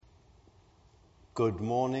Good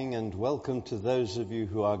morning and welcome to those of you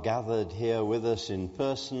who are gathered here with us in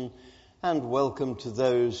person, and welcome to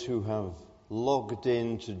those who have logged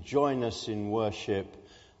in to join us in worship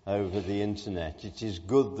over the internet. It is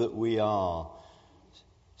good that we are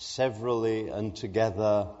severally and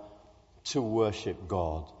together to worship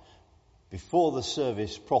God. Before the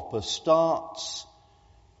service proper starts,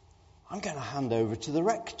 I'm going to hand over to the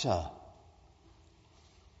rector,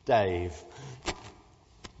 Dave.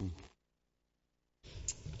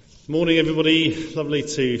 Morning everybody, lovely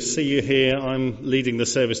to see you here. I'm leading the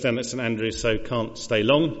service down at St Andrews, so can't stay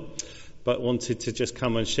long, but wanted to just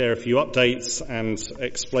come and share a few updates and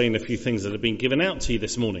explain a few things that have been given out to you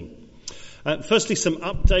this morning. Firstly, some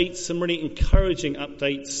updates, some really encouraging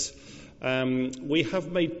updates. We have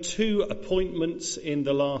made 2 appointments in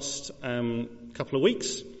the last couple of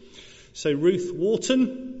weeks. So Ruth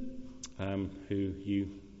Wharton, who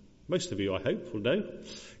most of you I hope will know,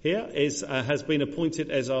 here has been appointed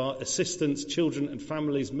as our Assistant Children and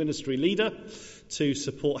Families Ministry Leader to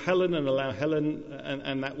support Helen and allow Helen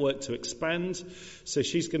and that work to expand. So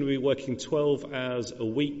she's going to be working 12 hours a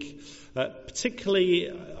week. Particularly,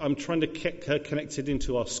 I'm trying to get her connected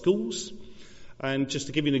into our schools. And just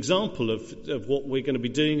to give you an example of what we're going to be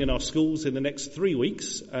doing in our schools in the next 3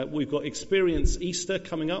 weeks, we've got Experience Easter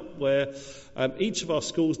coming up, where each of our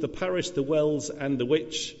schools, the Parish, the Wells and the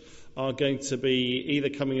Witch, are going to be either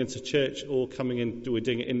coming into church or coming in, we're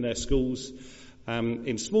doing it in their schools,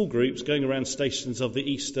 in small groups, going around stations of the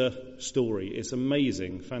Easter story. It's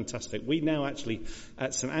amazing, fantastic. We now actually,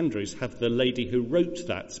 at St Andrews, have the lady who wrote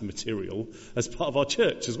that material as part of our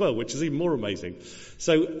church as well, which is even more amazing.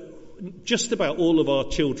 So just about all of our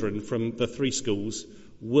children from the 3 schools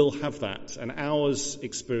will have that, an hour's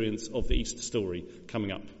experience of the Easter story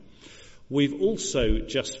coming up. We've also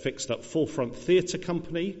just fixed up Forefront Theatre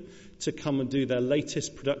Company to come and do their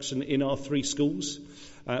latest production in our 3 schools,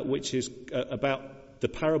 which is about the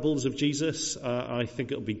parables of Jesus. I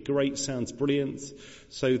think it'll be great, sounds brilliant.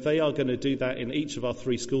 So they are going to do that in each of our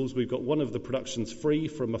 3 schools. We've got one of the productions free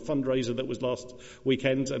from a fundraiser that was last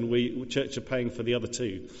weekend, and we church are paying for the other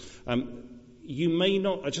 2. You may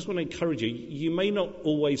not, I just want to encourage you, you may not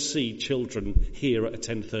always see children here at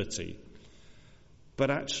 10:30, but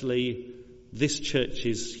actually this church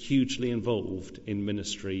is hugely involved in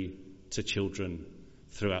ministry to children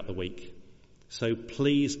throughout the week. So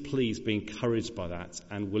please be encouraged by that,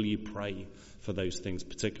 and will you pray for those things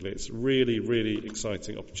particularly. It's really, really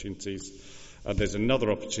exciting opportunities. There's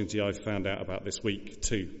another opportunity I found out about this week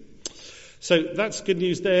too. So that's good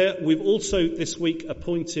news there. We've also this week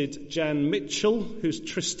appointed Jan Mitchell, who's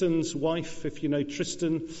Tristan's wife. If you know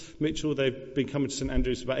Tristan Mitchell, they've been coming to St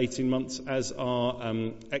Andrews for about 18 months as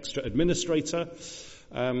our extra administrator.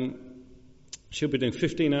 She'll be doing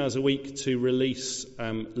 15 hours a week to release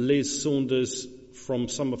Liz Saunders from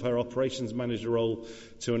some of her operations manager role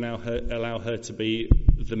to allow her to be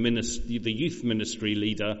the youth ministry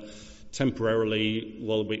leader temporarily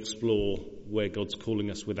while we explore where God's calling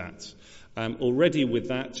us with that. Already with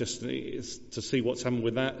that, just to see what's happened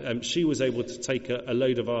with that, she was able to take a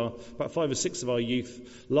load of about 5 or 6 of our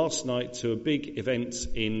youth last night to a big event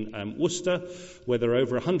in Worcester, where there are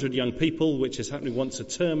over 100 young people, which is happening once a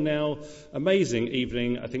term now. Amazing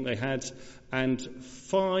evening, I think they had. And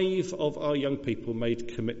 5 of our young people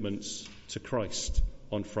made commitments to Christ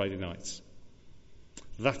on Friday nights.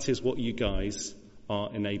 That is what you guys are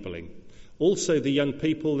enabling. Also, the young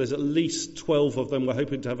people, there's at least 12 of them. We're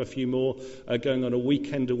hoping to have a few more going on a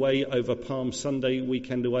weekend away over Palm Sunday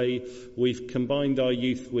weekend away. We've combined our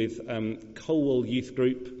youth with Colwell Youth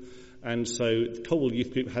Group. And so the Colwell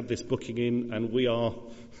Youth Group had this booking in, and we are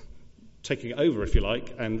taking it over, if you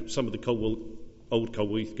like. And some of the old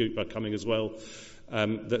Colwell Youth Group are coming as well.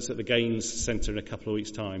 That's at the Gaines Centre in a couple of weeks'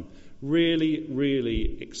 time. Really,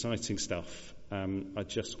 really exciting stuff. I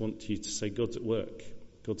just want you to say God's at work.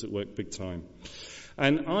 God's at work big time.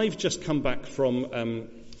 And I've just come back from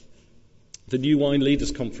the New Wine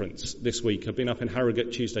Leaders Conference this week. I've been up in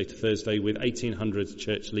Harrogate Tuesday to Thursday with 1,800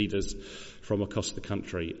 church leaders from across the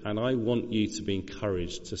country. And I want you to be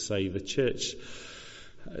encouraged to say the church,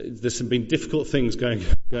 there's been difficult things going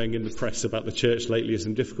in the press about the church lately,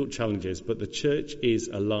 some difficult challenges, but the church is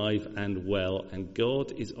alive and well, and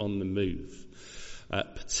God is on the move,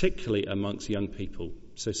 particularly amongst young people.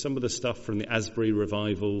 So some of the stuff from the Asbury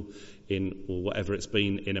revival or whatever it's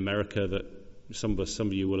been in America that some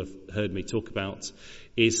of you will have heard me talk about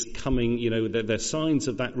is coming. There's signs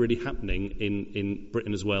of that really happening in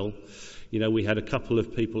Britain as well. We had a couple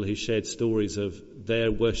of people who shared stories of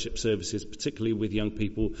their worship services, particularly with young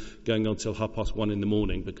people, going on till 1:30 in the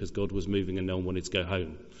morning because God was moving and no one wanted to go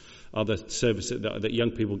home. Other services that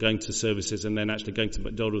young people going to services and then actually going to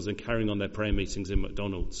McDonald's and carrying on their prayer meetings in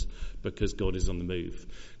McDonald's because God is on the move.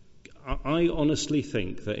 I honestly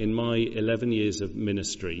think that in my 11 years of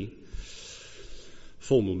ministry,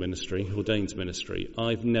 formal ministry, ordained ministry,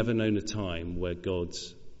 I've never known a time where God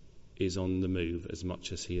is on the move as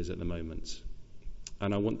much as he is at the moment.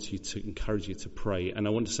 And I want to encourage you to pray. And I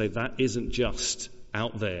want to say that isn't just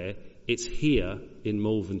out there. It's here in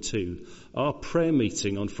Malvern too. Our prayer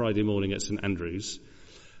meeting on Friday morning at St Andrews,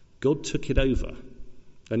 God took it over.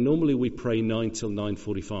 And normally we pray 9 till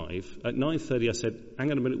 9:45. At 9:30 I said,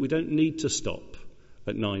 hang on a minute, we don't need to stop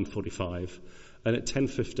at 9:45. And at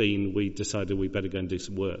 10:15 we decided we better go and do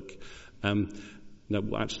some work.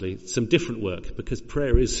 No, actually, some different work, because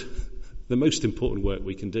prayer is the most important work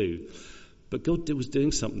we can do. But God was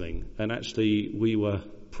doing something, and actually we were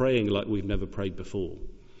praying like we've never prayed before.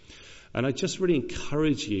 And I just really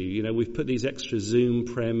encourage you, we've put these extra Zoom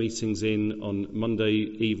prayer meetings in on Monday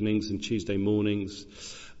evenings and Tuesday mornings.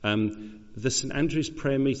 The St Andrews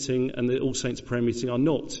prayer meeting and the All Saints prayer meeting are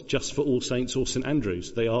not just for All Saints or St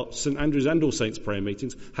Andrews. They are St Andrews and All Saints prayer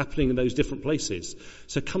meetings happening in those different places.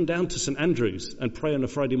 So come down to St Andrews and pray on a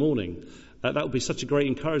Friday morning. That would be such a great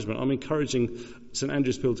encouragement. I'm encouraging St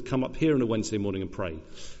Andrews people to come up here on a Wednesday morning and pray.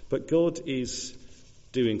 But God is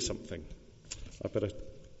doing something. I better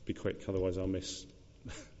be quick, otherwise I'll miss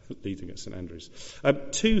leading at St Andrews.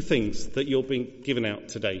 2 things that you're being given out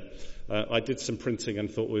today. I did some printing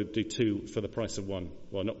and thought we'd do 2 for the price of 1.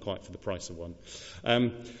 Well, not quite for the price of 1.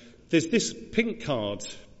 There's this pink card,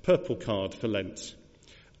 purple card for Lent,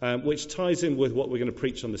 which ties in with what we're going to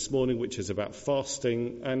preach on this morning, which is about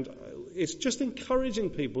fasting. And it's just encouraging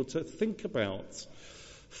people to think about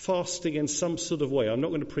fasting in some sort of way. I'm not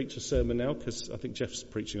going to preach a sermon now because I think Geoff's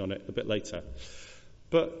preaching on it a bit later.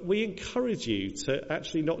 But we encourage you to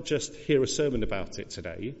actually not just hear a sermon about it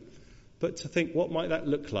today, but to think, what might that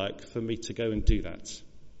look like for me to go and do that?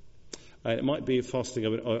 It might be fasting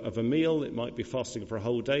of a meal, it might be fasting for a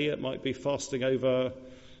whole day, it might be fasting over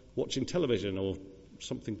watching television or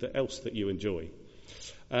something else that you enjoy.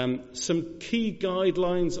 Some key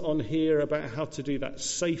guidelines on here about how to do that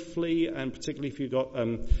safely, and particularly if you've got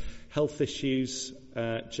health issues,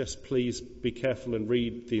 just please be careful and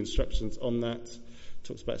read the instructions on that.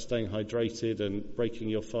 Talks about staying hydrated and breaking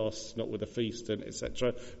your fast, not with a feast, and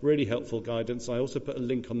etc. Really helpful guidance. I also put a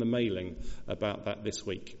link on the mailing about that this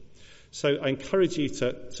week. So I encourage you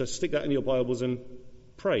to stick that in your Bibles and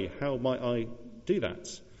pray. How might I do that?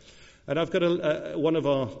 And I've got one of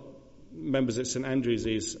our members at St Andrews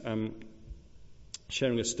is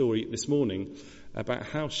sharing a story this morning about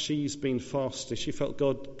how she's been fasting. She felt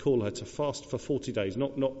God call her to fast for 40 days.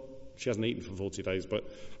 Not she hasn't eaten for 40 days, but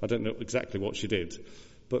I don't know exactly what she did.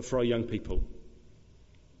 But for our young people.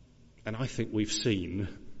 And I think we've seen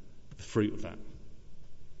the fruit of that.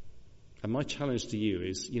 And my challenge to you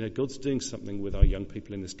is, God's doing something with our young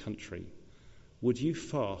people in this country. Would you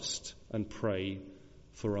fast and pray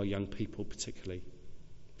for our young people particularly?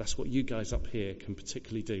 That's what you guys up here can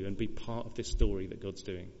particularly do and be part of this story that God's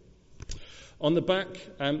doing. On the back,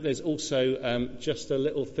 there's also just a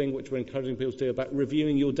little thing which we're encouraging people to do about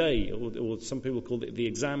reviewing your day, or some people call it the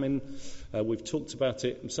examine. We've talked about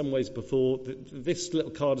it in some ways before. This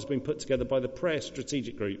little card has been put together by the Prayer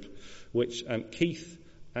Strategic Group, which Keith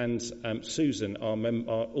and Susan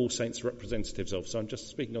are All Saints representatives of, so I'm just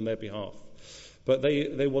speaking on their behalf. But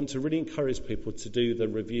they want to really encourage people to do the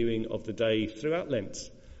reviewing of the day throughout Lent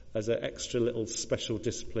as an extra little special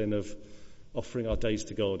discipline of offering our days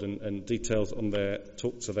to God, and details on there.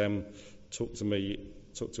 Talk to them, talk to me,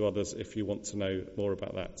 talk to others if you want to know more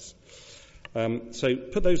about that. So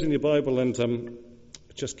put those in your Bible and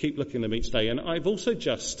just keep looking at them each day. And I've also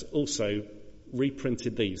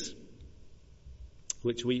reprinted these,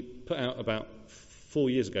 which we put out about 4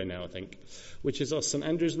 years ago now, I think, which is our St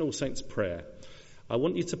Andrews and All Saints prayer. I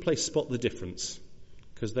want you to play Spot the Difference,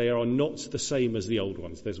 because they are not the same as the old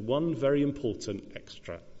ones. There's one very important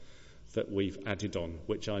extra that we've added on,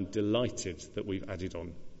 which I'm delighted that we've added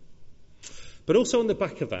on. But also on the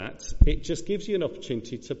back of that, it just gives you an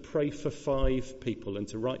opportunity to pray for 5 people and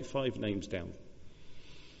to write 5 names down.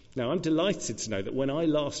 Now, I'm delighted to know that when I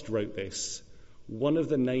last wrote this, one of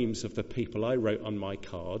the names of the people I wrote on my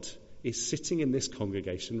card is sitting in this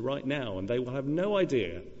congregation right now, and they will have no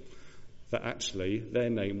idea that actually their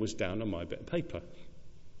name was down on my bit of paper,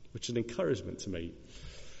 which is an encouragement to me.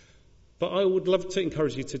 But I would love to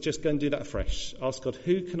encourage you to just go and do that afresh. Ask God,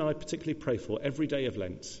 who can I particularly pray for every day of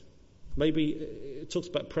Lent? Maybe it talks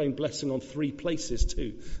about praying blessing on 3 places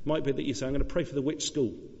too. It might be that you say, I'm going to pray for the Witch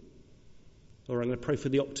School, or I'm going to pray for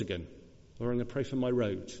the Octagon, or I'm going to pray for my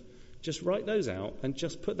road. Just write those out and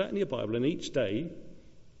just put that in your Bible, and each day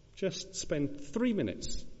just spend 3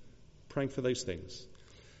 minutes praying for those things.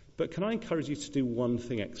 But can I encourage you to do one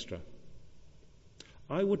thing extra?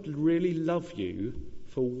 I would really love you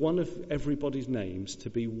for one of everybody's names to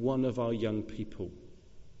be one of our young people.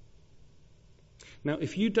 Now,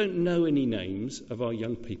 if you don't know any names of our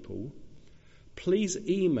young people, please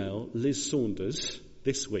email Liz Saunders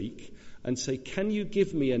this week and say, can you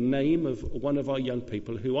give me a name of one of our young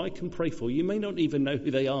people who I can pray for? You may not even know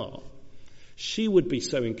who they are. She would be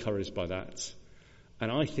so encouraged by that.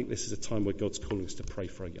 And I think this is a time where God's calling us to pray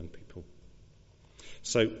for our young people.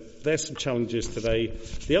 So there's some challenges today.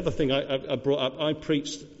 The other thing I brought up, I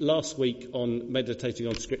preached last week on meditating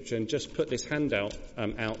on Scripture and just put this handout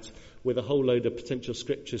out with a whole load of potential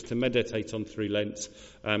scriptures to meditate on through Lent.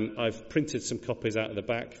 I've printed some copies out at the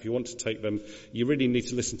back. If you want to take them, you really need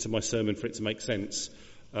to listen to my sermon for it to make sense,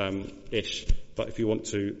 ish. But if you want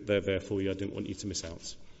to, they're there for you. I didn't want you to miss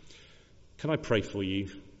out. Can I pray for you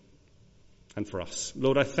and for us?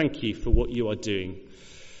 Lord, I thank you for what you are doing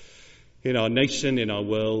in our nation, in our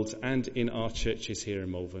world, and in our churches here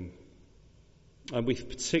in Malvern. And we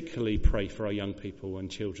particularly pray for our young people and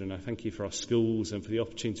children. I thank you for our schools and for the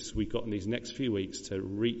opportunities we've got in these next few weeks to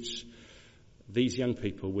reach these young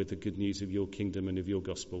people with the good news of your kingdom and of your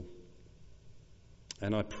gospel.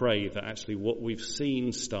 And I pray that actually what we've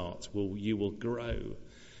seen start, you will grow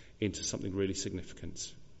into something really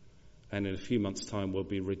significant. And in a few months' time, we'll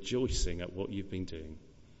be rejoicing at what you've been doing.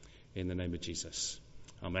 In the name of Jesus.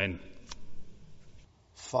 Amen.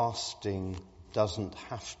 Fasting doesn't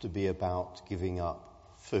have to be about giving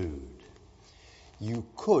up food. You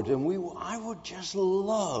could, and I would just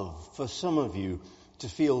love for some of you to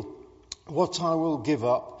feel what I will give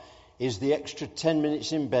up is the extra 10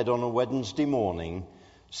 minutes in bed on a Wednesday morning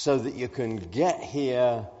so that you can get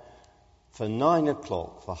here for 9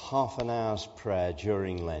 o'clock for half an hour's prayer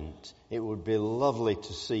during Lent. It would be lovely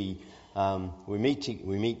to see. We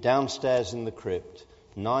meet downstairs in the crypt,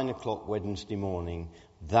 9 o'clock Wednesday morning.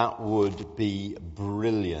 That would be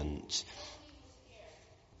brilliant.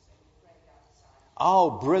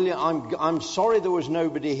 Oh, brilliant. I'm sorry there was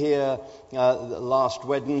nobody here last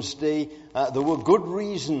Wednesday. There were good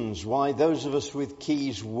reasons why those of us with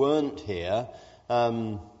keys weren't here.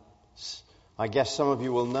 I guess some of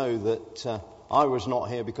you will know that I was not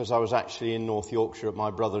here because I was actually in North Yorkshire at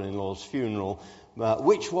my brother-in-law's funeral,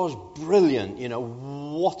 which was brilliant. You know,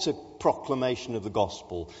 what a proclamation of the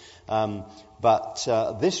gospel. But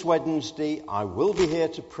this Wednesday, I will be here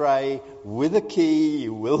to pray with a key.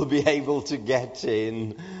 You will be able to get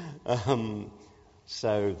in.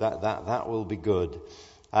 So that will be good.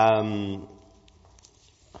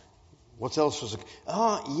 What else was?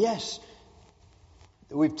 Yes.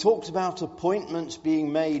 We've talked about appointments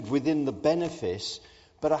being made within the benefice,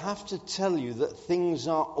 but I have to tell you that things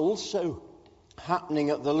are also happening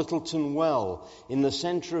at the Littleton Well in the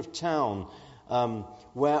centre of town,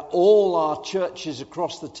 where all our churches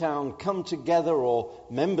across the town come together, or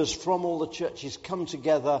members from all the churches come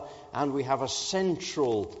together, and we have a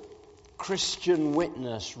central Christian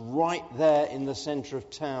witness right there in the centre of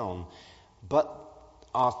town. But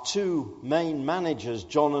our two main managers,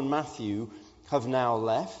 John and Matthew, have now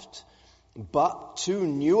left, but two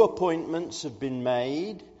new appointments have been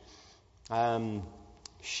made.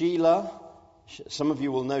 Sheila, some of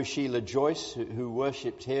you will know Sheila Joyce, who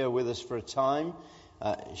worshipped here with us for a time.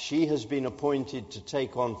 She has been appointed to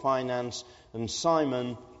take on finance, and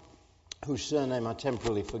Simon, whose surname I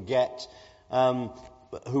temporarily forget,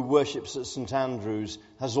 who worships at St Andrews,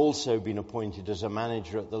 has also been appointed as a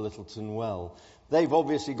manager at the Littleton Well. They've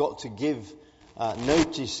obviously got to give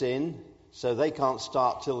notice in, so they can't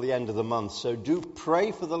start till the end of the month. So do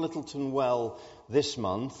pray for the Littleton Well this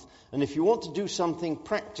month. And if you want to do something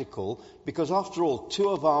practical, because after all, two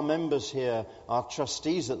of our members here are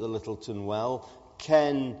trustees at the Littleton Well,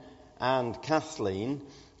 Ken and Kathleen.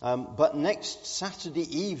 But next Saturday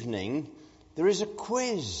evening, there is a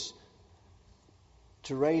quiz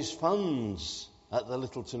to raise funds at the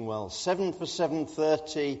Littleton Well. 7 for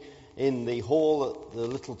 7:30 in the hall at the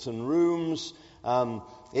Littleton Rooms.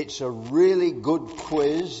 It's a really good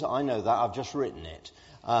quiz. I know that. I've just written it.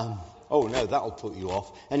 Oh, no, that'll put you off.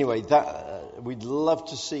 Anyway, we'd love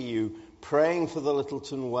to see you praying for the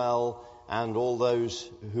Littleton Well and all those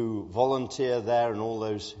who volunteer there and all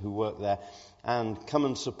those who work there. And come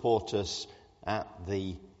and support us at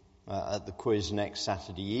the quiz next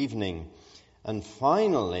Saturday evening. And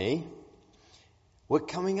finally, we're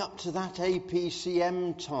coming up to that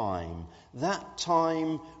APCM time, that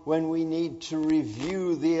time when we need to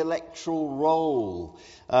review the electoral roll.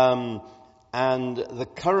 And the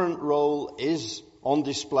current roll is on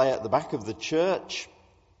display at the back of the church.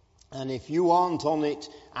 And if you aren't on it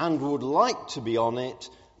and would like to be on it,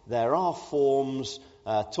 there are forms.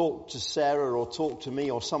 Talk to Sarah or talk to me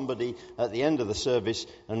or somebody at the end of the service,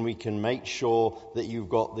 and we can make sure that you've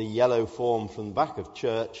got the yellow form from the back of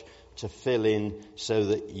church to fill in so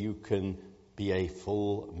that you can be a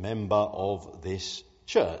full member of this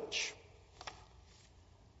church.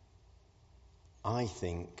 I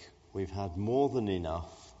think we've had more than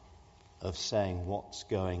enough of saying what's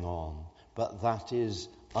going on, but that is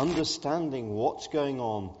understanding what's going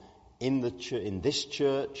on in this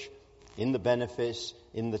church, in the benefice,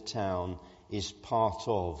 in the town, is part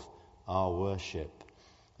of our worship.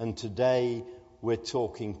 And today we're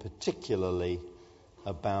talking particularly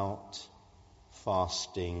about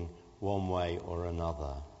fasting one way or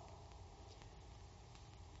another.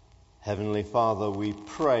 Heavenly Father, we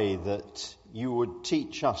pray that you would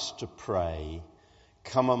teach us to pray.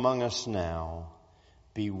 Come among us now.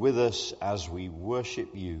 Be with us as we worship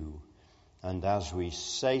you and as we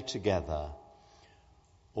say together,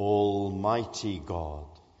 Almighty God,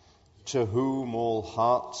 to whom all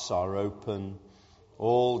hearts are open,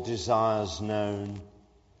 all desires known,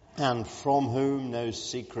 and from whom no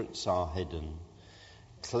secrets are hidden,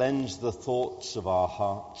 cleanse the thoughts of our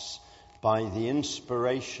hearts by the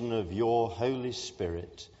inspiration of your Holy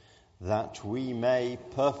Spirit, that we may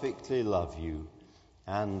perfectly love you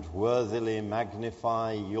and worthily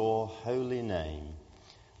magnify your holy name,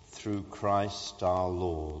 through Christ our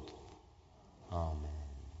Lord. Amen.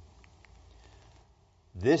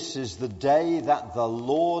 This is the day that the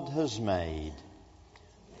Lord has made.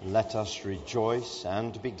 Let us rejoice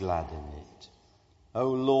and be glad in it. O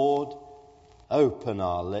Lord, open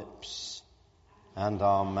our lips, and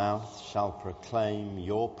our mouth shall proclaim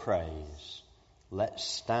your praise. Let's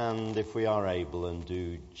stand, if we are able, and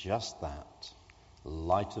do just that.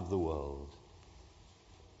 Light of the world.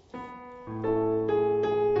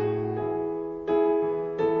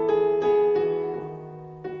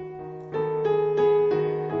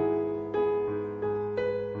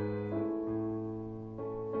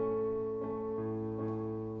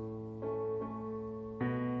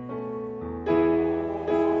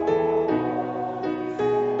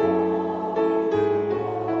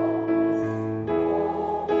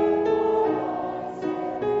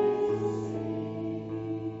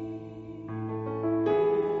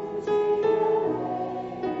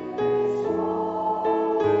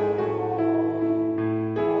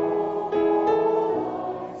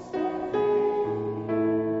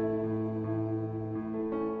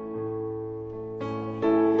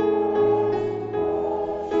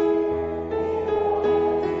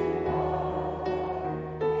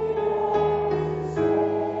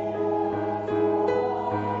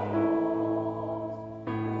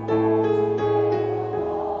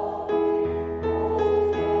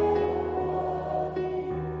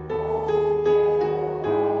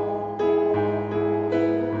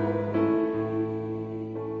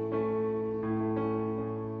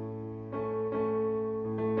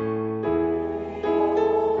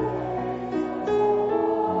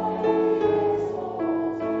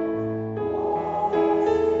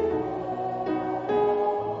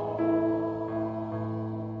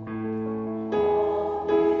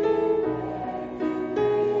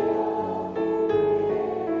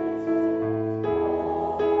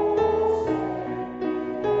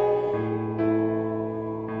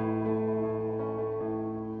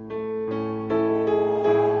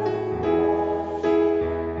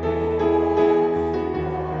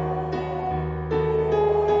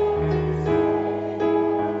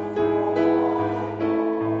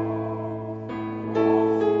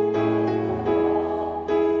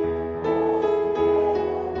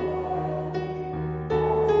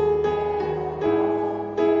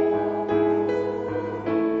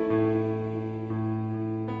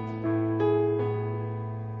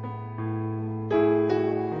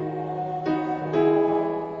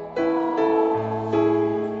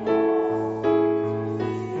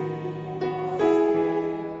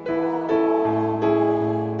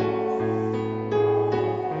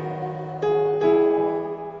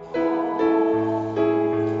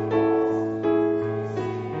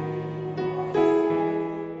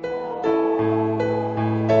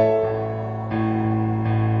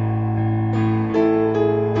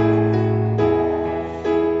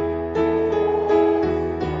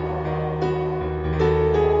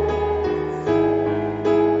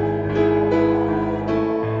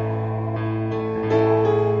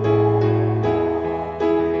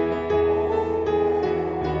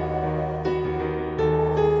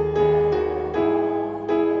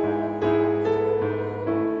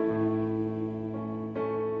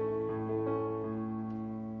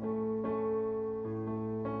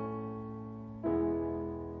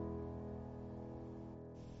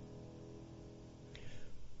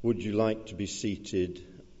 Would you like to be seated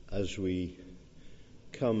as we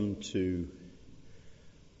come to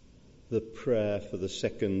the prayer for the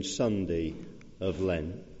second Sunday of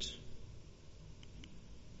Lent?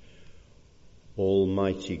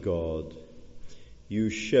 Almighty God, you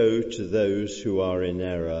show to those who are in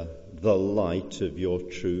error the light of your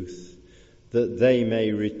truth, that they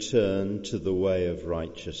may return to the way of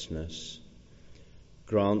righteousness.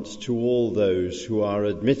 Grant to all those who are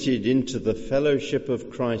admitted into the fellowship of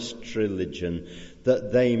Christ's religion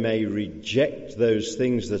that they may reject those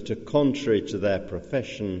things that are contrary to their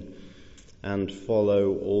profession and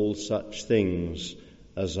follow all such things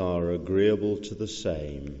as are agreeable to the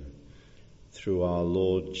same. Through our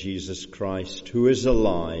Lord Jesus Christ, who is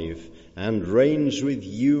alive and reigns with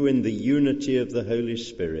you in the unity of the Holy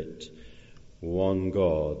Spirit, one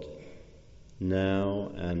God,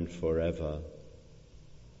 now and forever.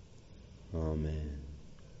 Amen.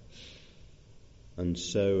 And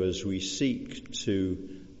so as we seek to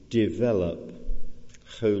develop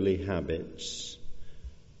holy habits,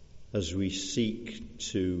 as we seek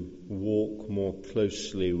to walk more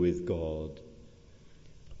closely with God,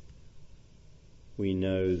 we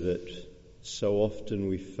know that so often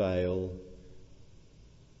we fail,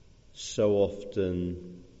 so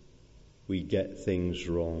often we get things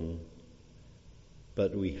wrong,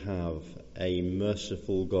 but we have a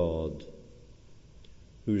merciful God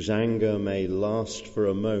whose anger may last for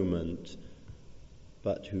a moment,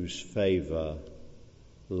 but whose favour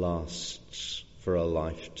lasts for a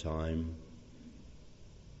lifetime.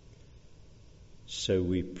 So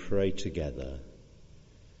we pray together.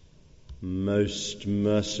 Most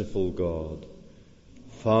merciful God,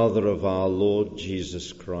 Father of our Lord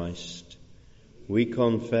Jesus Christ, we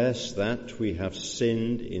confess that we have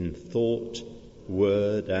sinned in thought,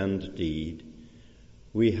 word, and deed.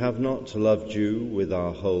 We have not loved you with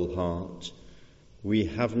our whole heart. We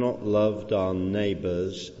have not loved our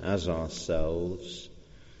neighbours as ourselves.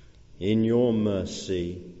 In your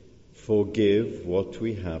mercy, forgive what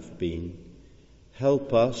we have been.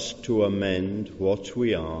 Help us to amend what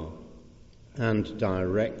we are and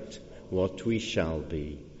direct what we shall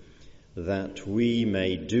be, that we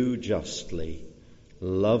may do justly,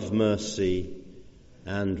 love mercy,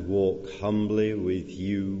 and walk humbly with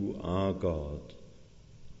you, our God.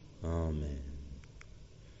 Amen.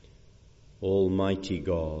 Almighty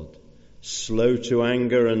God, slow to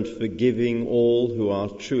anger and forgiving all who are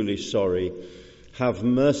truly sorry, have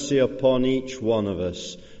mercy upon each one of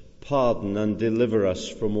us, pardon and deliver us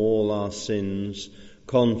from all our sins,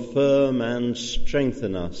 confirm and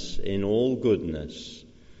strengthen us in all goodness,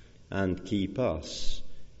 and keep us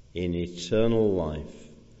in eternal life,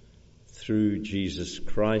 through Jesus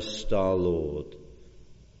Christ our Lord.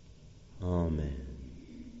 Amen.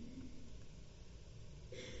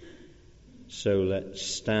 So let's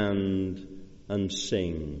stand and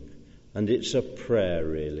sing, and it's a prayer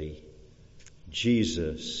really.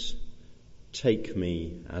 Jesus, take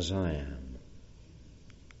me as I am.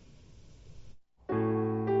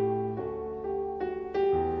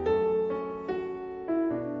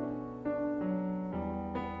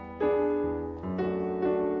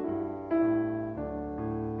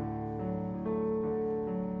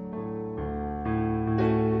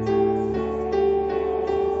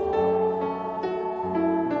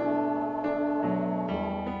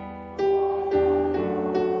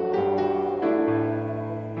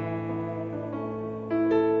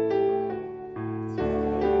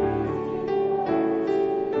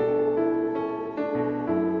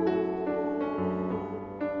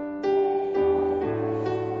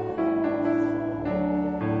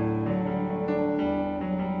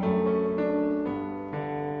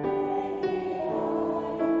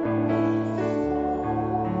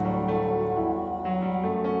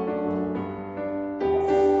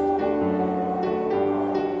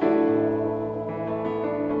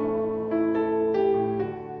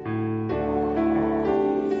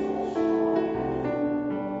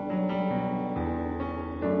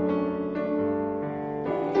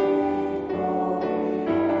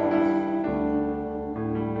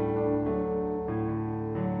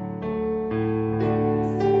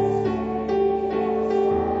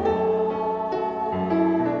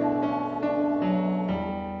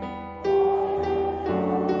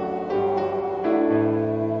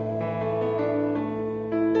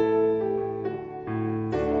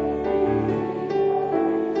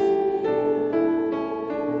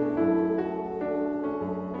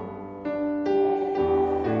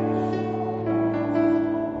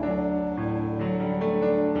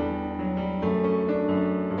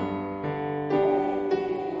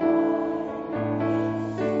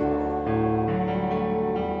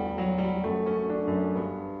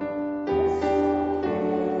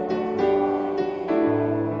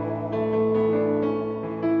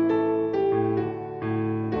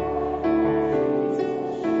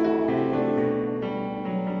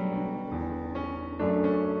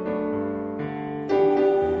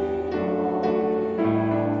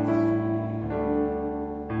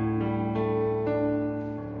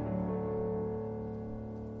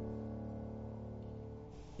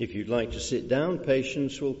 If you'd like to sit down,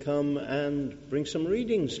 Patience will come and bring some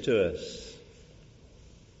readings to us.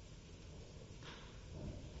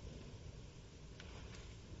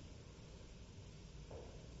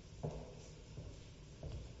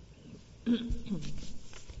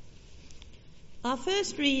 Our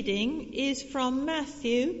first reading is from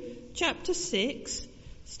Matthew chapter 6,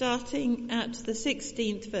 starting at the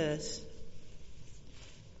 16th verse.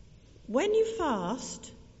 When you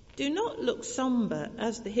fast, do not look sombre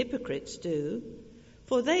as the hypocrites do,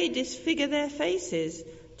 for they disfigure their faces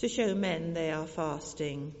to show men they are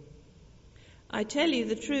fasting. I tell you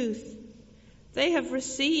the truth, they have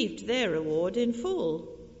received their reward in full.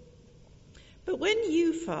 But when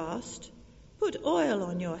you fast, put oil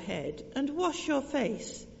on your head and wash your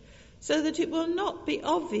face, so that it will not be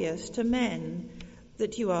obvious to men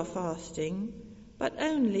that you are fasting, but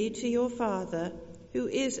only to your Father who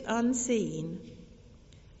is unseen.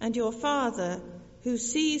 And your Father who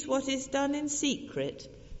sees what is done in secret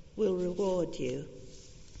will reward you.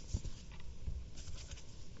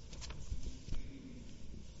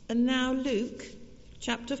 And now Luke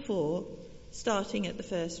chapter 4, starting at the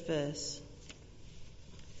first verse.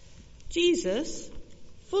 Jesus,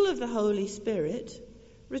 full of the Holy Spirit,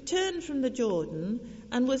 returned from the Jordan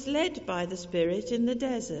and was led by the Spirit in the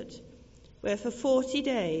desert, where for 40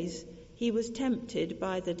 days he was tempted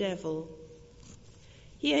by the devil.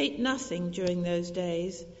 He ate nothing during those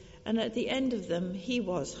days, and at the end of them he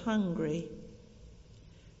was hungry.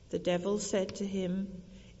 The devil said to him,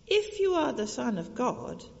 "If you are the Son of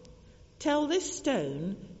God, tell this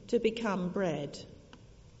stone to become bread."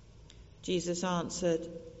 Jesus answered,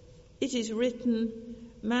 "It is written,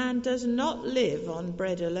 man does not live on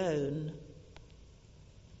bread alone."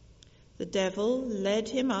 The devil led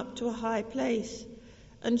him up to a high place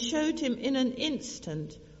and showed him in an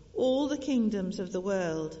instant all the kingdoms of the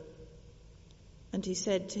world. And he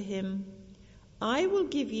said to him, "I will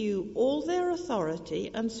give you all their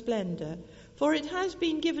authority and splendor, for it has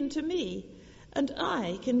been given to me, and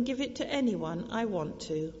I can give it to anyone I want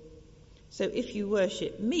to. So if you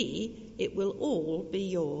worship me, it will all be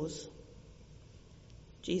yours."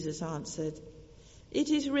 Jesus answered, "It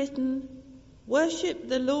is written, worship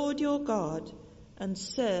the Lord your God and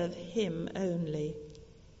serve him only."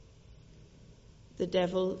 The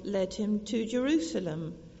devil led him to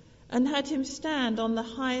Jerusalem and had him stand on the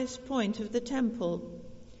highest point of the temple.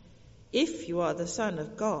 "If you are the Son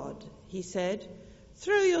of God," he said,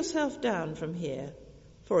 "throw yourself down from here,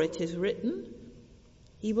 for it is written,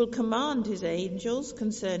 he will command his angels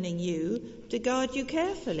concerning you to guard you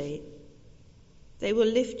carefully. They will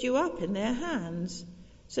lift you up in their hands,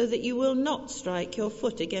 so that you will not strike your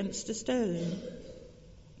foot against a stone."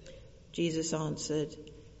 Jesus answered,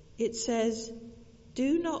 "It says,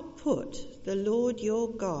 do not put the Lord your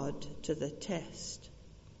God to the test."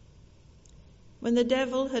 When the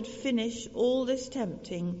devil had finished all this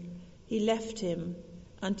tempting, he left him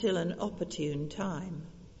until an opportune time.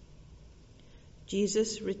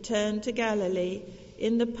 Jesus returned to Galilee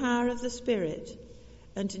in the power of the Spirit,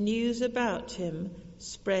 and news about him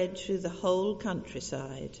spread through the whole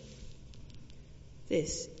countryside.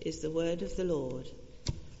 This is the word of the Lord.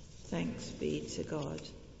 Thanks be to God.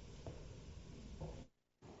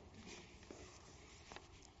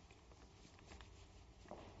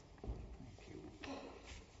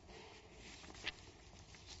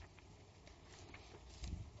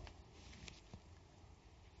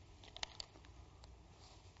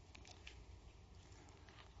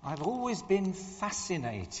 I've always been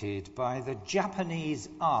fascinated by the Japanese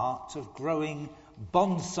art of growing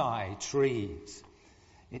bonsai trees.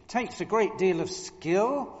 It takes a great deal of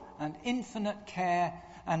skill and infinite care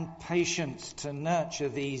and patience to nurture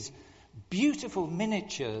these beautiful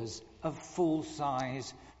miniatures of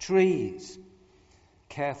full-size trees.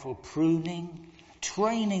 Careful pruning,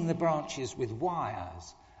 training the branches with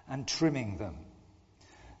wires and trimming them.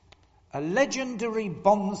 A legendary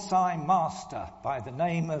bonsai master by the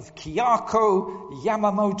name of Kiyako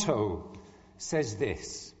Yamamoto says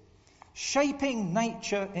this: "Shaping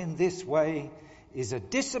nature in this way is a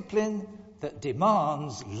discipline that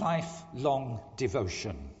demands lifelong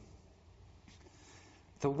devotion."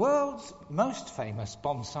 The world's most famous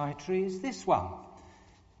bonsai tree is this one.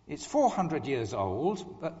 It's 400 years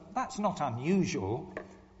old, but that's not unusual.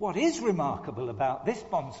 What is remarkable about this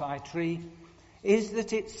bonsai tree is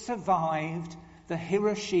that it survived the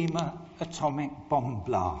Hiroshima atomic bomb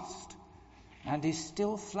blast and is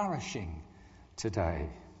still flourishing today.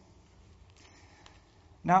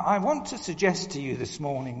 Now, I want to suggest to you this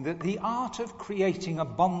morning that the art of creating a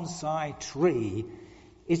bonsai tree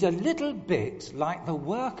is a little bit like the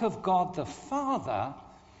work of God the Father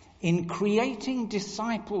in creating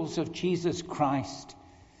disciples of Jesus Christ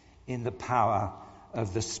in the power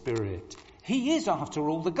of the Spirit. He is, after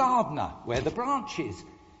all, the gardener. We're the branches.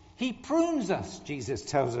 He prunes us, Jesus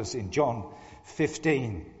tells us in John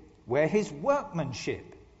 15. We're his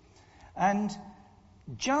workmanship. And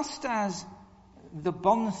just as the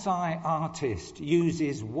bonsai artist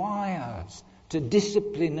uses wires to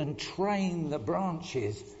discipline and train the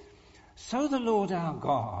branches, so the Lord our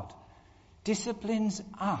God disciplines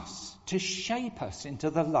us to shape us into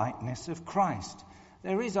the likeness of Christ.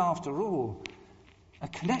 There is, after all, a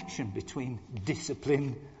connection between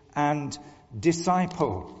discipline and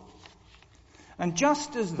disciple. And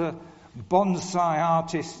just as the bonsai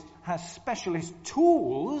artist has specialist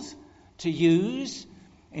tools to use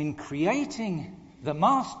in creating the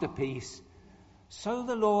masterpiece, so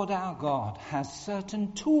the Lord our God has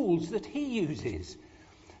certain tools that he uses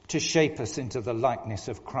to shape us into the likeness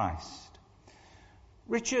of Christ.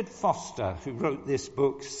 Richard Foster, who wrote this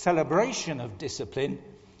book, Celebration of Discipline,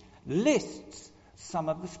 lists some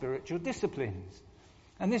of the spiritual disciplines.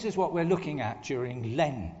 And this is what we're looking at during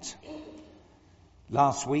Lent.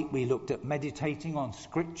 Last week we looked at meditating on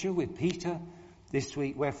Scripture with Peter. This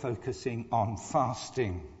week we're focusing on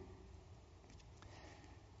fasting.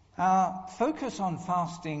 Our focus on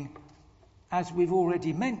fasting, as we've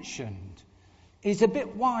already mentioned, is a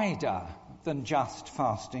bit wider than just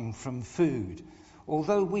fasting from food.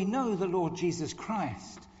 Although we know the Lord Jesus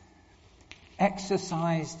Christ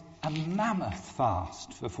exercised a mammoth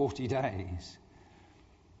fast for 40 days.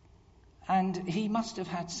 And he must have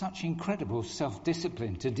had such incredible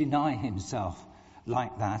self-discipline to deny himself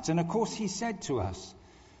like that. And of course he said to us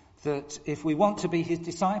that if we want to be his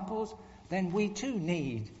disciples, then we too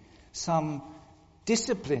need some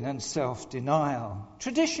discipline and self-denial.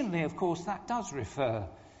 Traditionally, of course, that does refer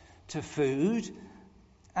to food.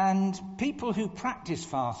 And people who practice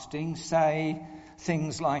fasting say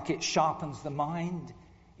things like it sharpens the mind,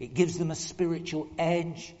 it gives them a spiritual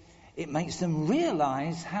edge, it makes them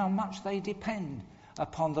realize how much they depend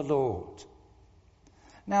upon the Lord.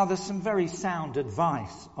 Now, there's some very sound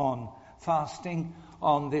advice on fasting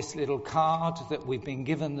on this little card that we've been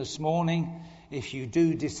given this morning, if you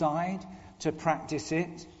do decide to practice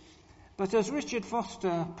it. But as Richard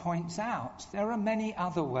Foster points out, there are many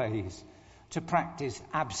other ways to practice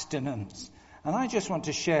abstinence. And I just want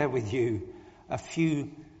to share with you a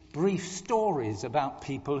few brief stories about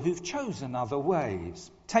people who've chosen other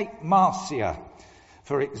ways. Take Marcia,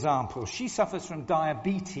 for example. She suffers from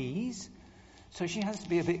diabetes, so she has to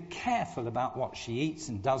be a bit careful about what she eats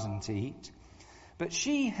and doesn't eat. But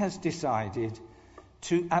she has decided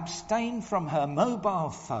to abstain from her mobile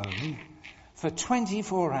phone for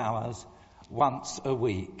 24 hours once a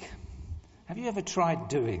week. Have you ever tried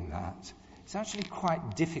doing that? It's actually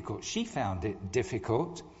quite difficult. She found it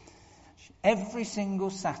difficult. Every single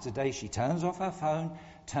Saturday she turns off her phone,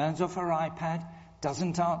 turns off her iPad,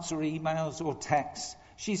 doesn't answer emails or texts.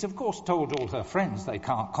 She's of course told all her friends they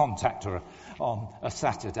can't contact her on a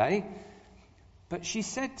Saturday. But she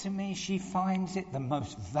said to me she finds it the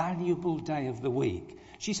most valuable day of the week.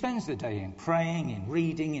 She spends the day in praying, in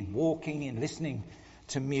reading, in walking, in listening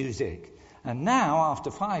to music. And now, after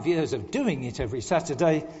 5 years of doing it every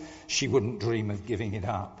Saturday, she wouldn't dream of giving it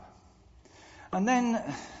up. And then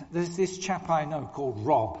there's this chap I know called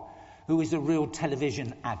Rob, who is a real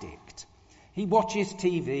television addict. He watches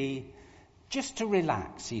TV just to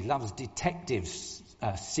relax. He loves detective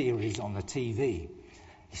series on the TV.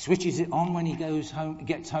 He switches it on when he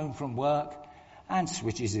gets home from work, and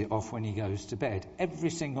switches it off when he goes to bed, every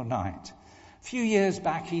single night. A few years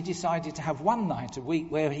back, he decided to have one night a week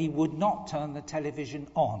where he would not turn the television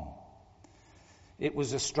on. It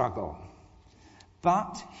was a struggle.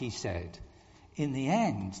 But, he said, in the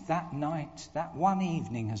end, that night, that one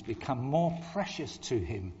evening has become more precious to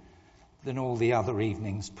him than all the other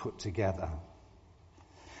evenings put together.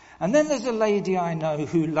 And then there's a lady I know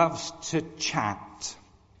who loves to chat.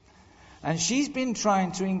 And she's been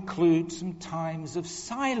trying to include some times of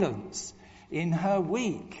silence in her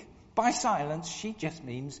week. By silence, she just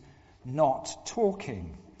means not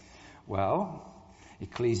talking. Well,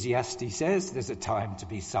 Ecclesiastes says there's a time to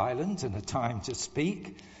be silent and a time to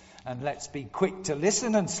speak. And let's be quick to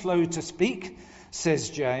listen and slow to speak,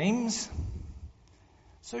 says James.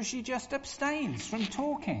 So she just abstains from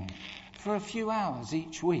talking for a few hours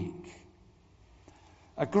each week.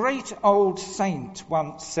 A great old saint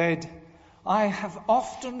once said, "I have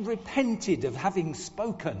often repented of having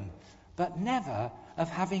spoken, but never of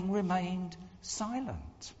having remained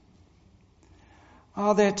silent."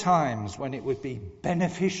 Are there times when it would be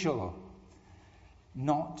beneficial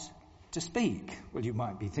not to speak. Well, you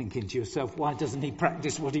might be thinking to yourself, why doesn't he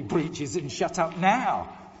practice what he preaches and shut up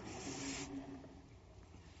now?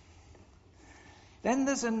 Then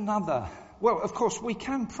there's another. Well, of course, we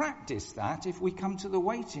can practice that if we come to the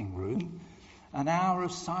waiting room. An hour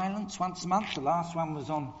of silence once a month. The last one was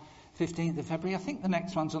on 15th of February. I think the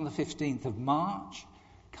next one's on the 15th of March.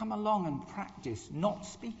 Come along and practice not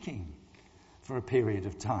speaking for a period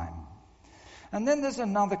of time. And then there's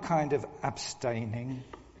another kind of abstaining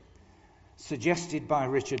suggested by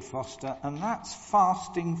Richard Foster, and that's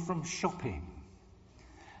fasting from shopping.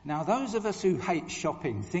 Now, those of us who hate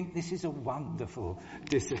shopping think this is a wonderful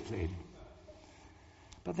discipline.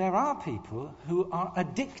 But there are people who are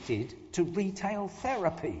addicted to retail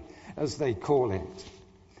therapy, as they call it.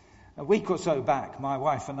 A week or so back, my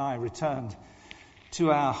wife and I returned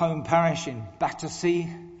to our home parish in Battersea,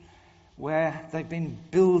 where they've been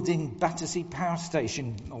building Battersea Power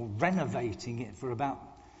Station, or renovating it, for about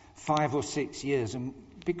 5 or 6 years. And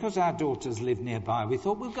because our daughters live nearby, we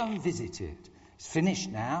thought we'll go and visit it. It's finished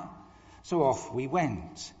now, so off we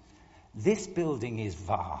went. This building is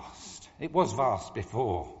vast. It was vast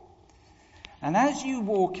before. And as you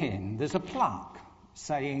walk in, there's a plaque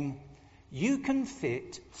saying, you can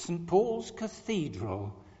fit St. Paul's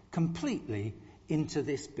Cathedral completely into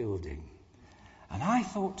this building. And I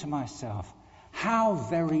thought to myself, how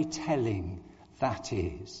very telling that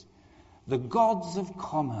is. The gods of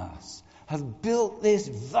commerce have built this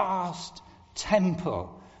vast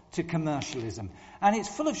temple to commercialism. And it's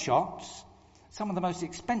full of shops, some of the most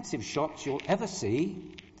expensive shops you'll ever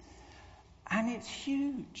see. And it's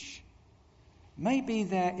huge. Maybe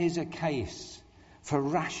there is a case for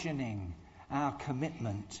rationing our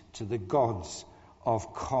commitment to the gods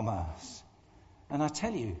of commerce. And I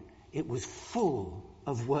tell you, it was full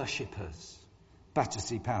of worshippers,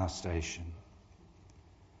 Battersea Power Station.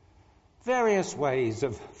 Various ways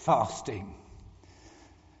of fasting.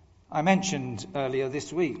 I mentioned earlier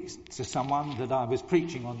this week to someone that I was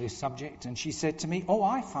preaching on this subject, and she said to me,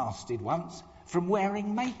 I fasted once from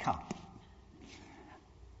wearing makeup.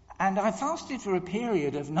 And I fasted for a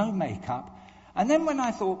period of no makeup, and then when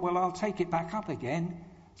I thought, I'll take it back up again,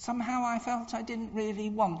 somehow I felt I didn't really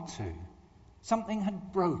want to. Something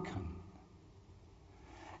had broken.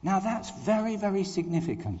 Now that's very, very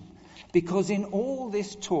significant, because in all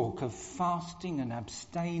this talk of fasting and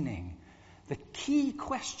abstaining, the key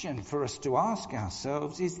question for us to ask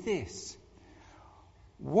ourselves is this: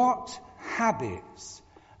 what habits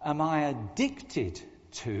am I addicted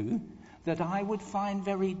to that I would find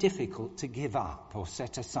very difficult to give up or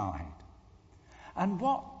set aside? And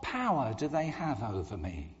what power do they have over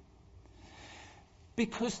me?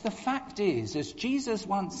 Because the fact is, as Jesus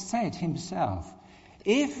once said himself,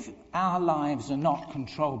 if our lives are not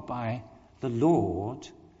controlled by the Lord,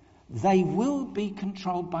 they will be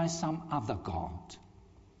controlled by some other god.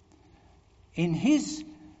 In his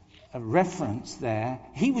reference there,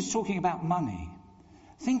 he was talking about money.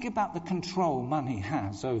 Think about the control money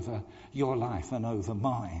has over your life and over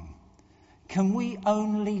mine. Can we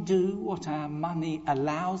only do what our money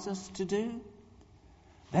allows us to do?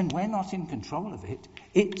 Then we're not in control of it.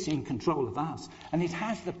 It's in control of us. And it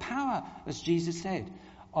has the power, as Jesus said,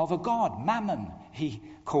 of a god. Mammon, he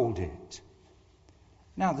called it.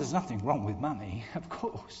 Now, there's nothing wrong with money, of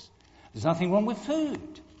course. There's nothing wrong with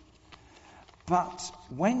food. But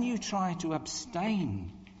when you try to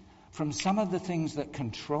abstain from some of the things that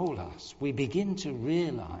control us, we begin to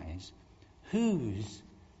realize who's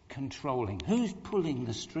controlling, who's pulling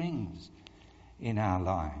the strings in our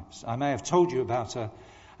lives. I may have told you about a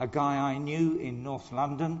guy I knew in North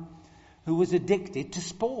London who was addicted to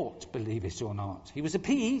sport, believe it or not. He was a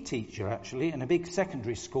PE teacher, actually, in a big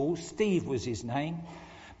secondary school. Steve was his name.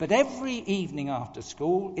 But every evening after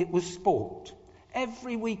school, it was sport.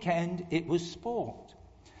 Every weekend, it was sport.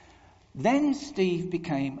 Then Steve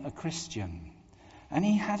became a Christian, and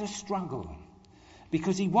he had a struggle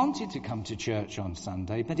because he wanted to come to church on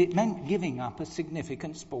Sunday, but it meant giving up a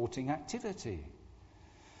significant sporting activity.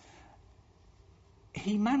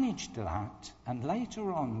 He managed that, and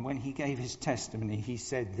later on, when he gave his testimony, he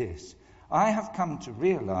said this: I have come to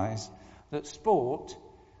realize that sport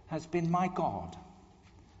has been my God.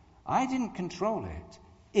 I didn't control it.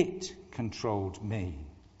 It controlled me.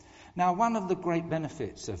 Now, one of the great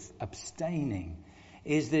benefits of abstaining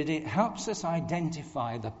is that it helps us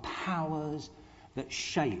identify the powers that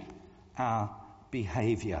shape our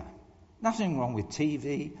behavior. Nothing wrong with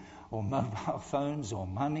TV or mobile phones or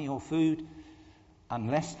money or food,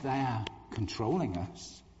 unless they are controlling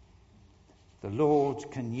us. The Lord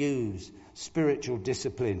can use spiritual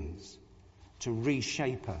disciplines to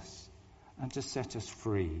reshape us and to set us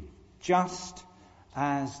free, just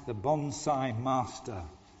as the bonsai master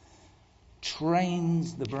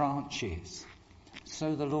trains the branches,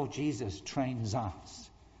 so the Lord Jesus trains us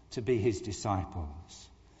to be his disciples.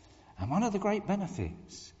 And one of the great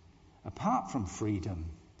benefits, apart from freedom,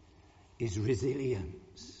 is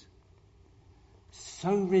resilience.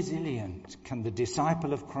 So resilient can the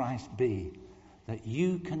disciple of Christ be that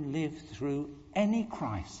you can live through any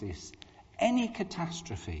crisis, any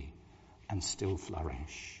catastrophe, and still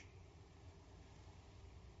flourish.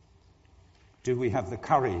 Do we have the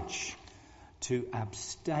courage to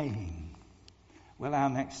abstain? Well, our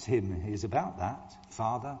next hymn is about that.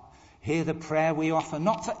 Father, hear the prayer we offer,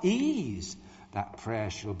 not for ease that prayer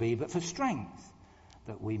shall be, but for strength,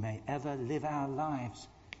 that we may ever live our lives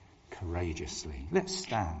courageously. Let's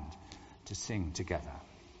stand to sing together.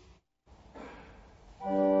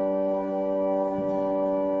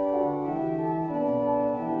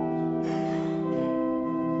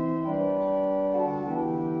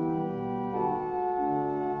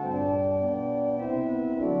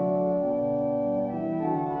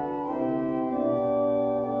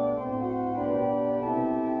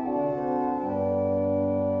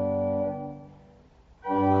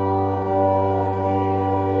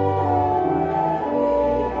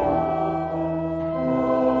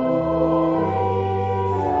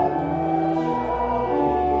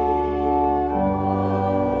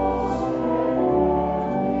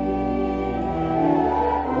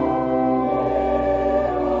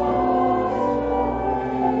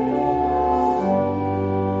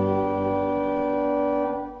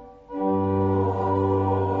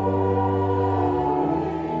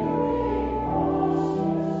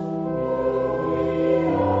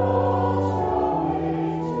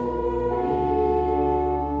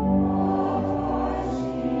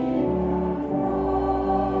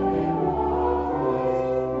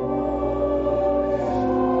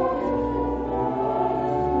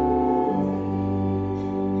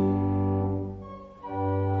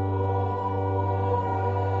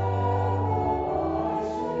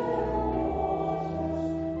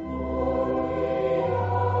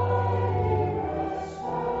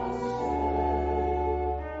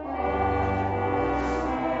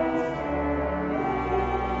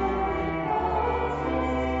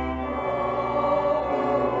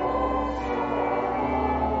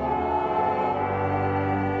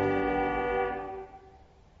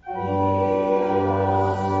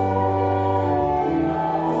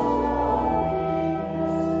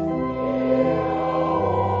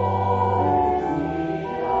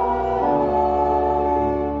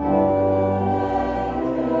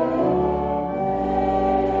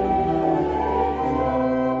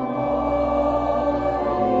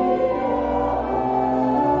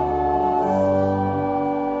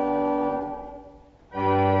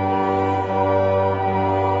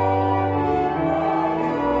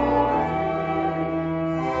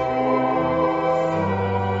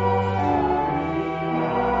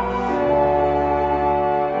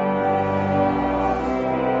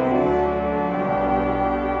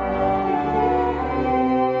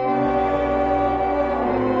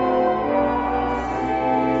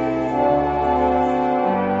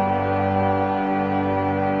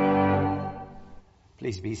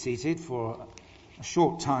 Please be seated for a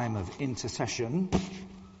short time of intercession.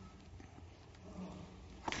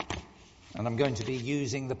 And I'm going to be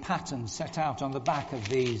using the pattern set out on the back of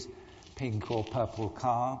these pink or purple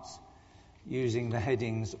cards, using the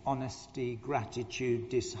headings honesty, gratitude,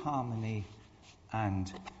 disharmony,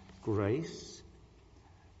 and grace.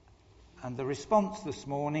 And the response this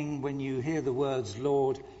morning, when you hear the words,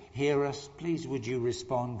 Lord, hear us, please would you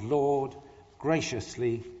respond, Lord,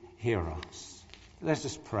 graciously hear us. Let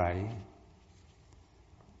us pray.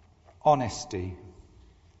 Honesty.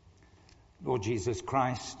 Lord Jesus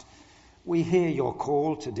Christ, we hear your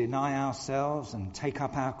call to deny ourselves and take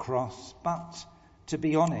up our cross, but to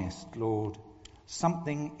be honest, Lord,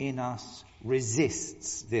 something in us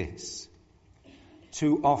resists this.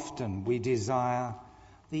 Too often we desire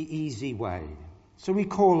the easy way. So we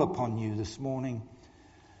call upon you this morning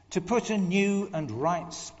to put a new and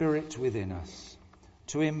right spirit within us,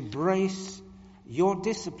 to embrace your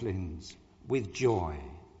disciplines with joy.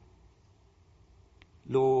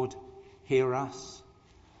 Lord, hear us.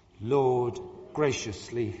 Lord,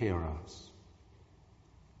 graciously hear us.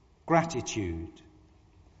 Gratitude.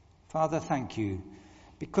 Father, thank you,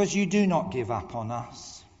 because you do not give up on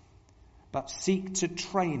us, but seek to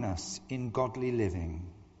train us in godly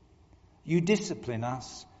living. You discipline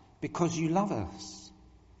us because you love us.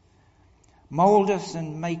 Mold us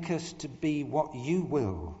and make us to be what you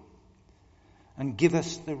will, and give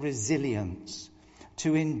us the resilience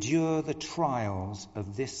to endure the trials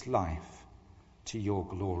of this life to your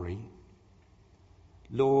glory.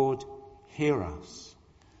 Lord, hear us.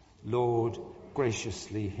 Lord,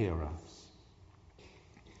 graciously hear us.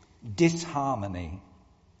 Disharmony.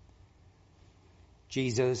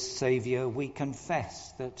 Jesus, Saviour, we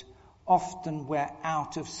confess that often we're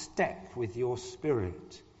out of step with your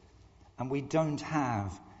Spirit and we don't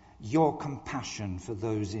have your compassion for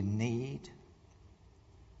those in need.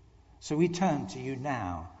 So we turn to you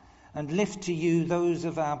now and lift to you those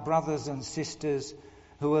of our brothers and sisters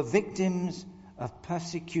who are victims of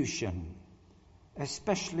persecution,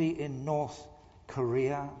 especially in North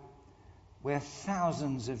Korea, where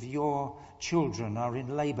thousands of your children are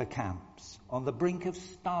in labour camps on the brink of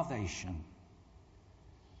starvation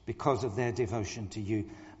because of their devotion to you.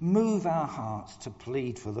 Move our hearts to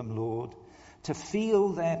plead for them, Lord, to feel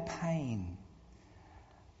their pain.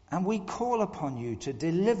 And we call upon you to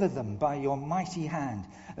deliver them by your mighty hand,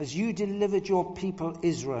 as you delivered your people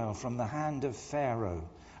Israel from the hand of Pharaoh,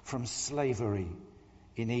 from slavery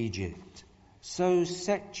in Egypt. So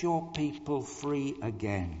set your people free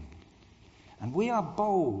again. And we are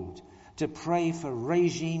bold to pray for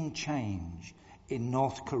regime change in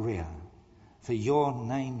North Korea, for your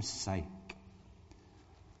name's sake.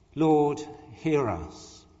 Lord, hear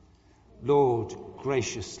us. Lord,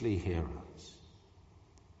 graciously hear us.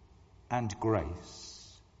 And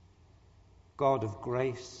grace. God of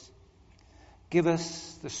grace, give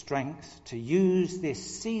us the strength to use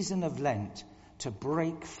this season of Lent to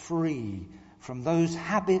break free from those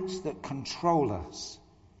habits that control us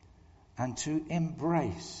and to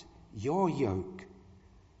embrace your yoke.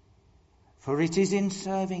 For it is in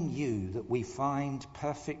serving you that we find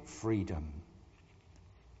perfect freedom.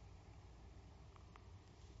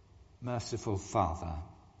 Merciful Father,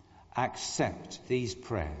 accept these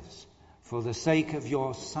prayers for the sake of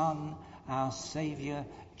your Son, our Saviour,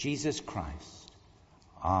 Jesus Christ.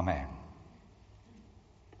 Amen.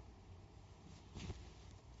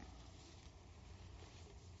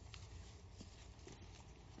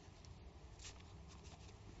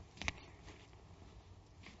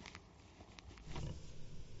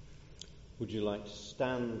 Would you like to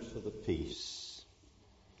stand for the peace?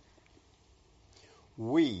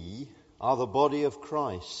 We are the body of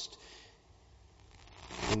Christ.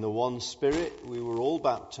 In the one Spirit we were all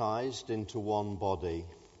baptized into one body.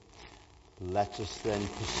 Let us then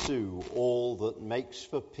pursue all that makes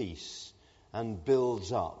for peace and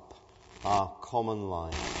builds up our common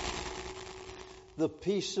life. The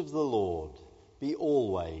peace of the Lord be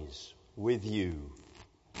always with you.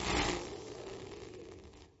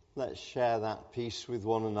 Let's share that peace with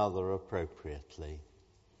one another appropriately.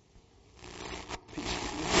 Peace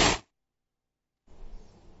with you.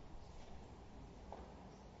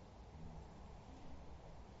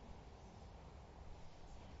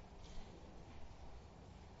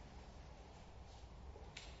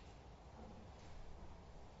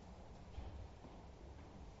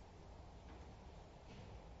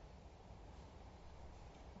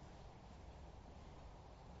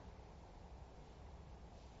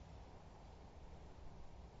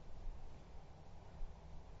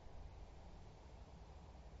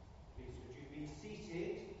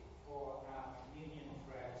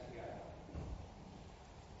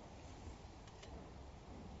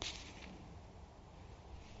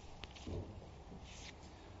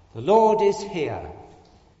 The Lord is here.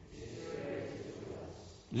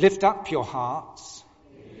 Lift up your hearts.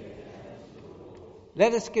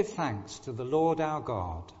 Let us give thanks to the Lord our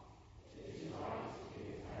God.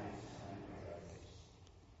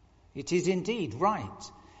 It is indeed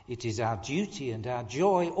right. It is our duty and our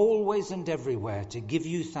joy always and everywhere to give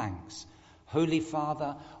you thanks, Holy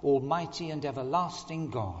Father, Almighty and everlasting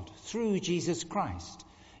God, through Jesus Christ,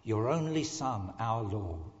 your only Son, our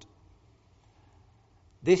Lord.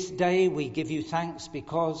 This day we give you thanks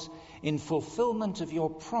because, in fulfillment of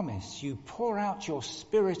your promise, you pour out your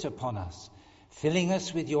Spirit upon us, filling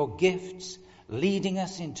us with your gifts, leading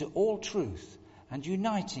us into all truth, and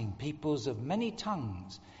uniting peoples of many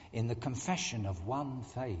tongues in the confession of one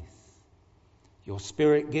faith. Your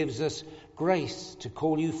Spirit gives us grace to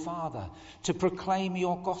call you Father, to proclaim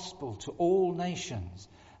your gospel to all nations,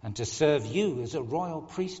 and to serve you as a royal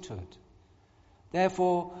priesthood.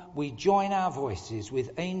 Therefore, we join our voices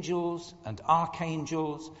with angels and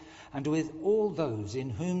archangels and with all those in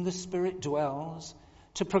whom the Spirit dwells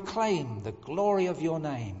to proclaim the glory of your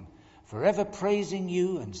name, forever praising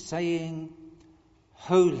you and saying,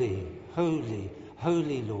 Holy, holy,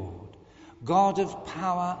 holy Lord, God of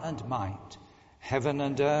power and might, heaven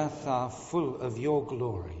and earth are full of your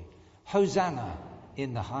glory. Hosanna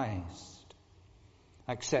in the highest.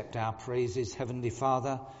 Accept our praises, Heavenly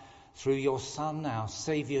Father, through your Son, our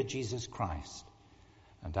Saviour, Jesus Christ,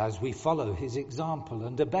 And as we follow his example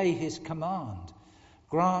and obey his command,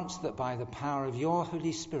 grant that by the power of your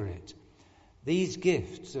Holy Spirit, these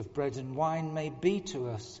gifts of bread and wine may be to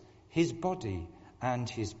us his body and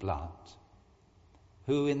his blood,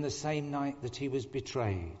 who in the same night that he was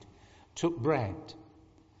betrayed took bread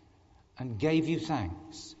and gave you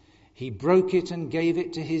thanks. He broke it and gave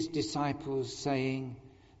it to his disciples, saying,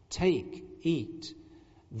 "Take, eat.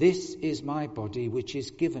 This is my body which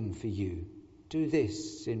is given for you. Do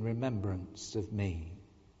this in remembrance of me."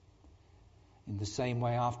 In the same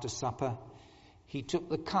way, after supper, he took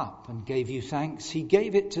the cup and gave you thanks. He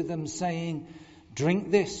gave it to them, saying, "Drink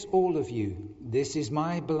this, all of you. This is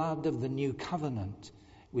my blood of the new covenant,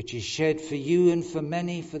 which is shed for you and for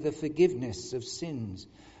many for the forgiveness of sins.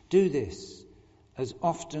 Do this as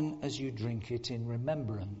often as you drink it in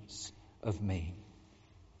remembrance of me."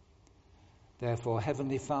 Therefore,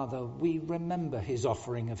 Heavenly Father, we remember his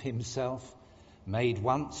offering of himself, made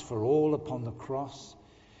once for all upon the cross.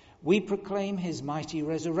 We proclaim his mighty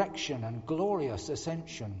resurrection and glorious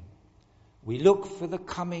ascension. We look for the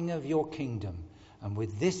coming of your kingdom, and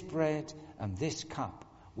with this bread and this cup,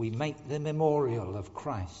 we make the memorial of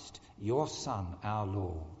Christ, your Son, our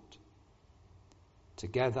Lord.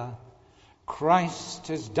 Together, Christ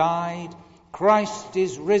has died, Christ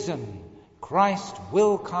is risen, Christ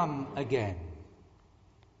will come again.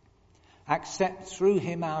 Accept through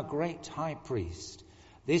him, our great high priest,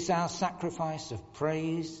 this our sacrifice of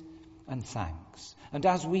praise and thanks. And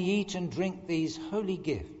as we eat and drink these holy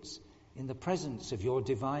gifts in the presence of your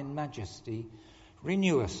divine majesty,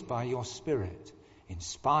 renew us by your Spirit,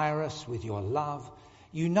 inspire us with your love,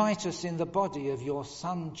 unite us in the body of your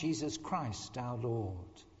Son, Jesus Christ, our Lord.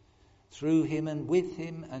 Through him and with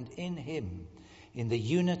him and in him, in the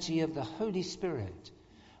unity of the Holy Spirit,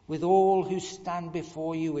 with all who stand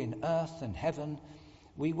before you in earth and heaven,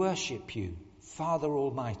 we worship you, Father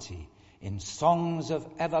Almighty, in songs of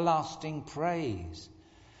everlasting praise.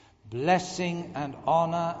 Blessing and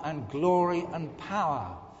honor and glory and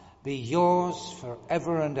power be yours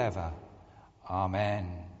forever and ever.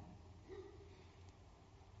 Amen.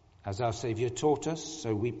 As our Saviour taught us,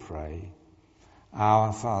 so we pray.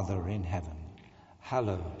 Our Father in heaven,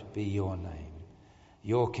 hallowed be your name.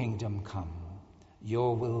 Your kingdom come.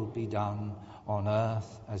 Your will be done on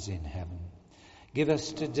earth as in heaven. Give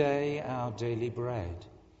us today our daily bread.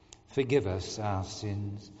 Forgive us our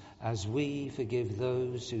sins as we forgive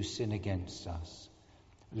those who sin against us.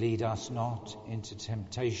 Lead us not into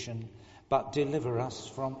temptation, but deliver us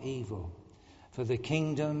from evil. For the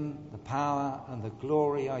kingdom, the power, and the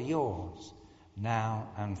glory are yours, now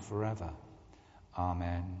and forever.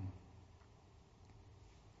 Amen.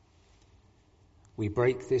 We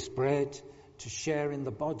break this bread to share in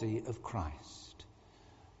the body of Christ.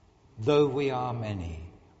 Though we are many,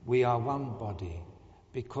 we are one body,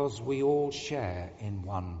 because we all share in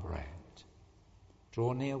one bread.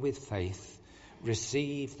 Draw near with faith,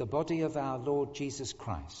 receive the body of our Lord Jesus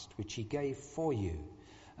Christ, which he gave for you,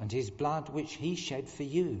 and his blood which he shed for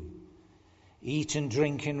you. Eat and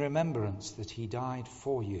drink in remembrance that he died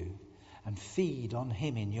for you, and feed on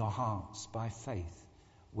him in your hearts by faith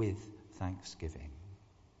with thanksgiving.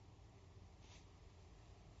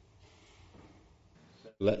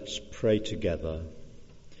 Let's pray together.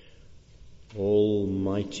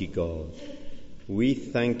 Almighty God, we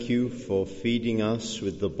thank you for feeding us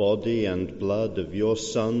with the body and blood of your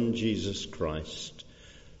Son, Jesus Christ.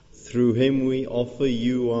 Through him we offer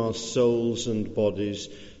you our souls and bodies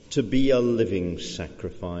to be a living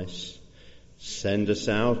sacrifice. Send us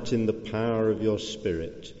out in the power of your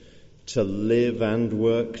Spirit to live and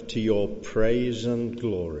work to your praise and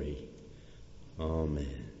glory.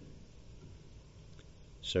 Amen.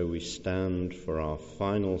 So we stand for our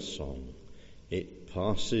final song. It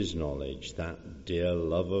passes knowledge, that dear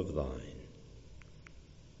love of thine.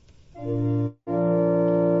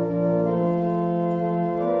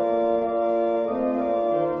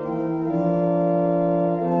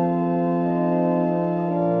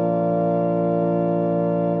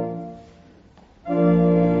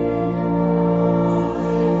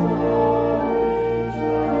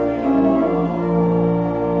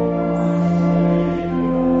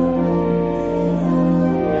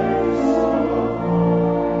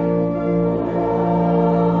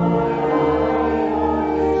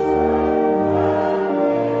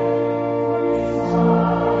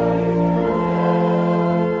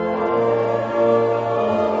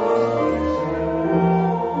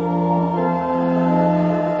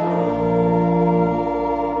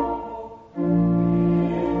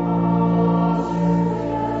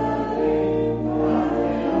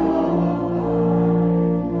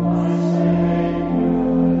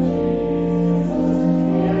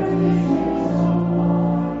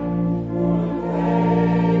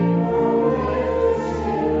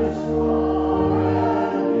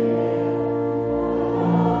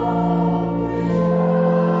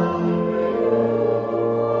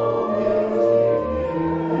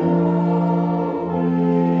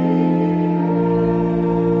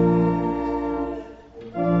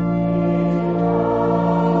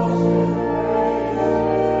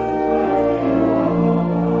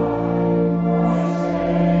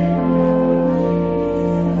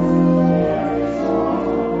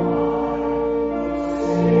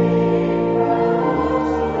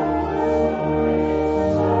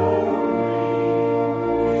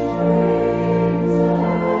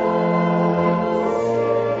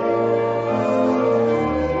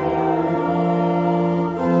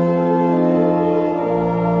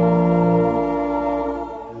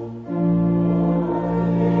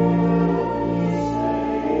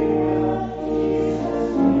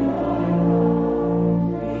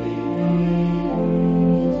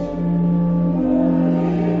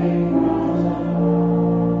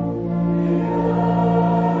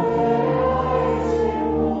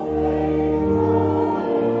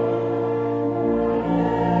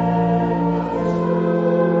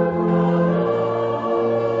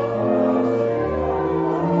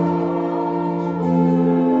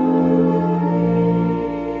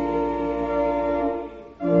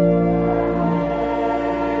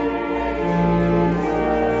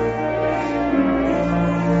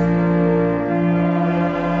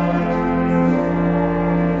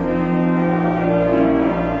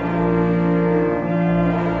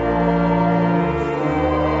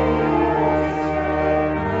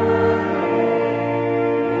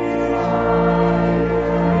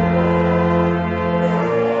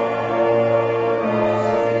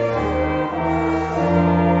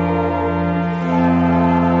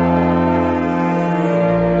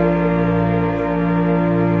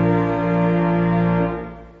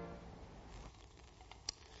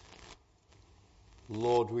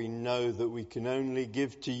 Lord, we know that we can only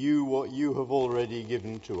give to you what you have already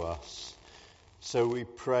given to us. So we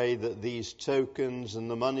pray that these tokens and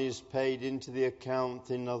the monies paid into the account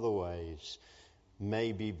in other ways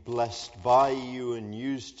may be blessed by you and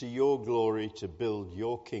used to your glory to build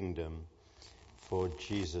your kingdom for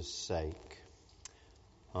Jesus' sake.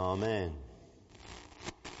 Amen.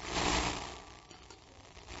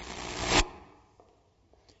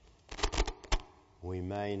 We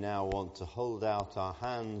may now want to hold out our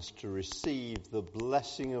hands to receive the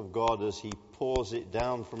blessing of God as he pours it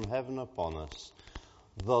down from heaven upon us.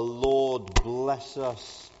 The Lord bless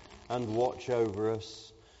us and watch over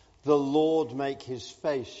us. The Lord make his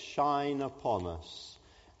face shine upon us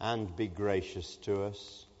and be gracious to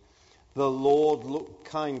us. The Lord look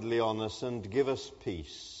kindly on us and give us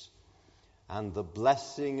peace. And the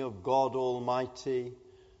blessing of God Almighty,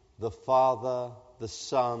 the Father, the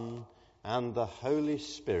Son, and the Holy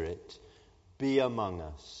Spirit be among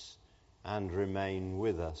us and remain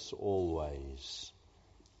with us always.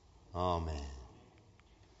 Amen.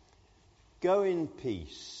 Go in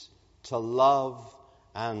peace to love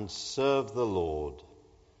and serve the Lord.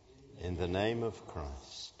 In the name of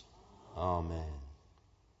Christ. Amen.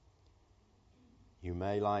 You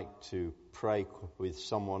may like to pray with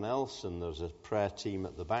someone else, and there's a prayer team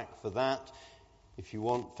at the back for that. If you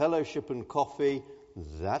want fellowship and coffee,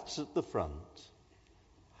 that's at the front.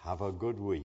 Have a good week.